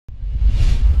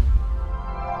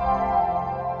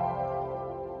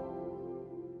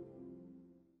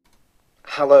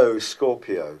Hello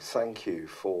Scorpio, thank you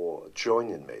for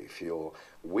joining me for your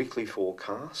weekly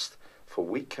forecast for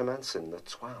week commencing the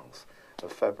 12th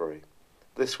of February.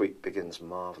 This week begins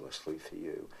marvellously for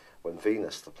you when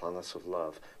Venus, the planet of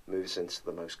love, moves into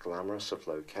the most glamorous of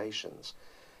locations.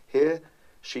 Here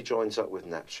she joins up with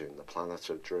Neptune, the planet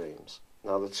of dreams.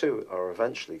 Now the two are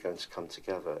eventually going to come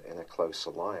together in a close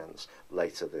alliance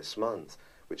later this month,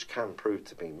 which can prove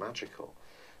to be magical.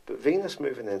 But Venus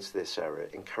moving into this area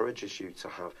encourages you to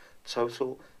have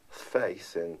total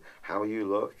faith in how you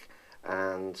look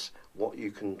and what you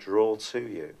can draw to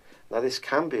you. Now this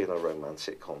can be in a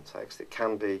romantic context. It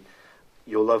can be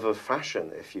your love of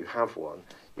fashion if you have one.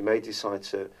 You may decide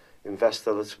to invest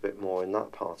a little bit more in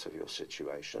that part of your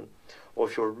situation. Or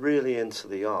if you're really into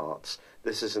the arts,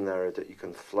 this is an area that you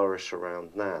can flourish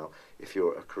around now if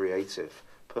you're a creative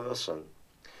person.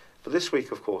 But this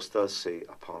week, of course, does see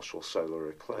a partial solar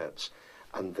eclipse,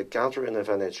 and the gathering of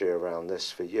energy around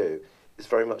this for you is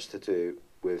very much to do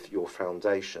with your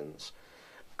foundations.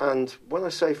 And when I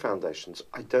say foundations,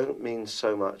 I don't mean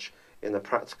so much in a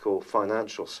practical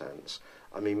financial sense.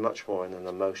 I mean much more in an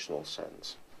emotional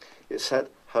sense. It's said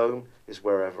home is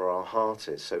wherever our heart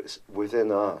is, so it's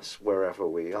within us, wherever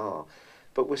we are.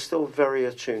 But we're still very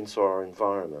attuned to our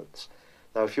environments.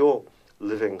 Now, if you're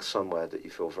living somewhere that you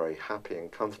feel very happy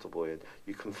and comfortable in,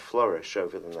 you can flourish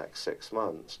over the next 6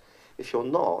 months. If you're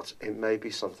not, it may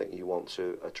be something you want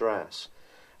to address.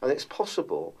 And it's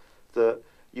possible that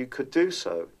you could do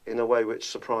so in a way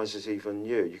which surprises even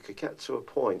you. You could get to a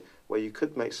point where you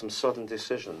could make some sudden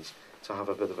decisions to have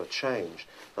a bit of a change.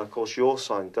 And of course, your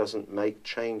sign doesn't make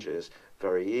changes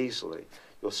very easily.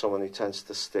 You're someone who tends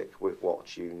to stick with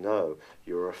what you know.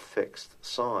 You're a fixed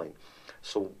sign.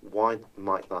 So why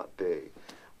might that be?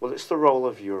 Well, it's the role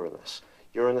of Uranus.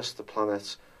 Uranus, the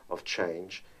planet of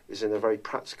change, is in a very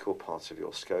practical part of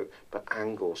your scope, but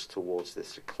angles towards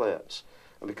this eclipse.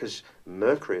 And because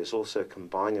Mercury is also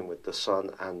combining with the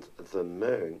Sun and the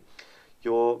Moon,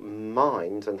 your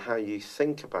mind and how you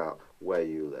think about where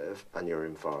you live and your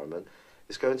environment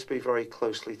is going to be very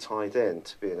closely tied in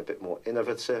to being a bit more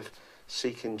innovative,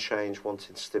 seeking change,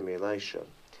 wanting stimulation.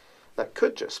 That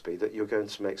could just be that you're going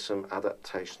to make some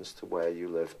adaptations to where you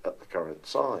live at the current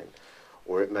time.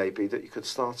 Or it may be that you could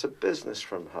start a business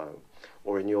from home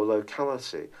or in your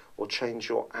locality, or change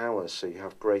your hours so you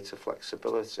have greater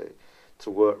flexibility to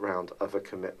work around other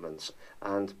commitments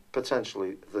and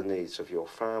potentially the needs of your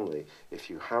family if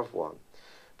you have one.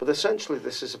 But essentially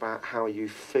this is about how you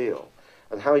feel.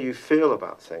 And how you feel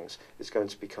about things is going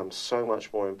to become so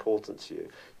much more important to you.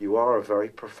 You are a very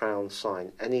profound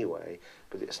sign anyway,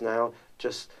 but it's now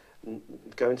just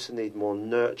going to need more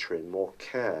nurturing, more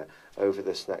care over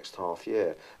this next half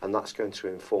year. And that's going to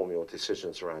inform your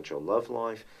decisions around your love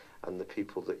life and the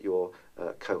people that you're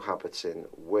cohabiting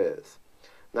with.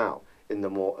 Now, in the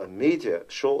more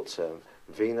immediate short term,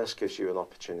 Venus gives you an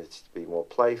opportunity to be more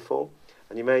playful.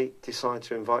 And you may decide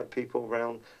to invite people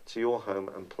round to your home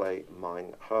and play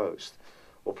mine host.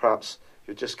 Or perhaps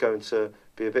you're just going to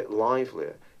be a bit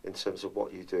livelier in terms of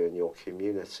what you do in your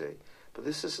community. But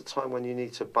this is a time when you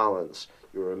need to balance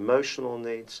your emotional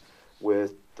needs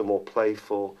with the more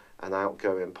playful and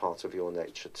outgoing part of your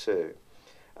nature too.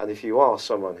 And if you are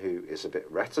someone who is a bit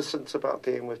reticent about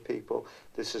being with people,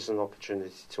 this is an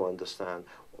opportunity to understand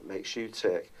what makes you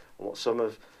tick and what some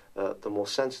of the more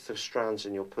sensitive strands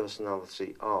in your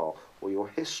personality are, or your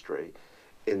history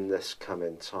in this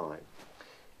coming time.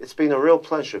 It's been a real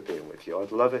pleasure being with you.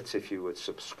 I'd love it if you would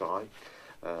subscribe,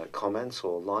 comment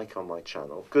or like on my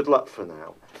channel. Good luck for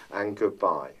now and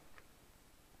goodbye.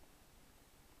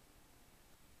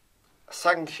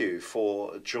 Thank you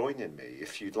for joining me.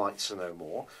 If you'd like to know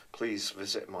more, please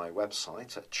visit my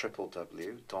website at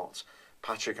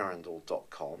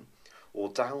www.patrickarundell.com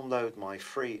or download my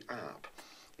free app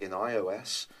in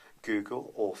iOS,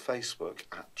 Google or Facebook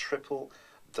at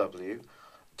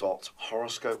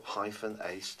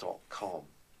www.horoscope-ace.com.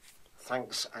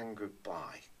 Thanks and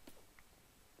goodbye.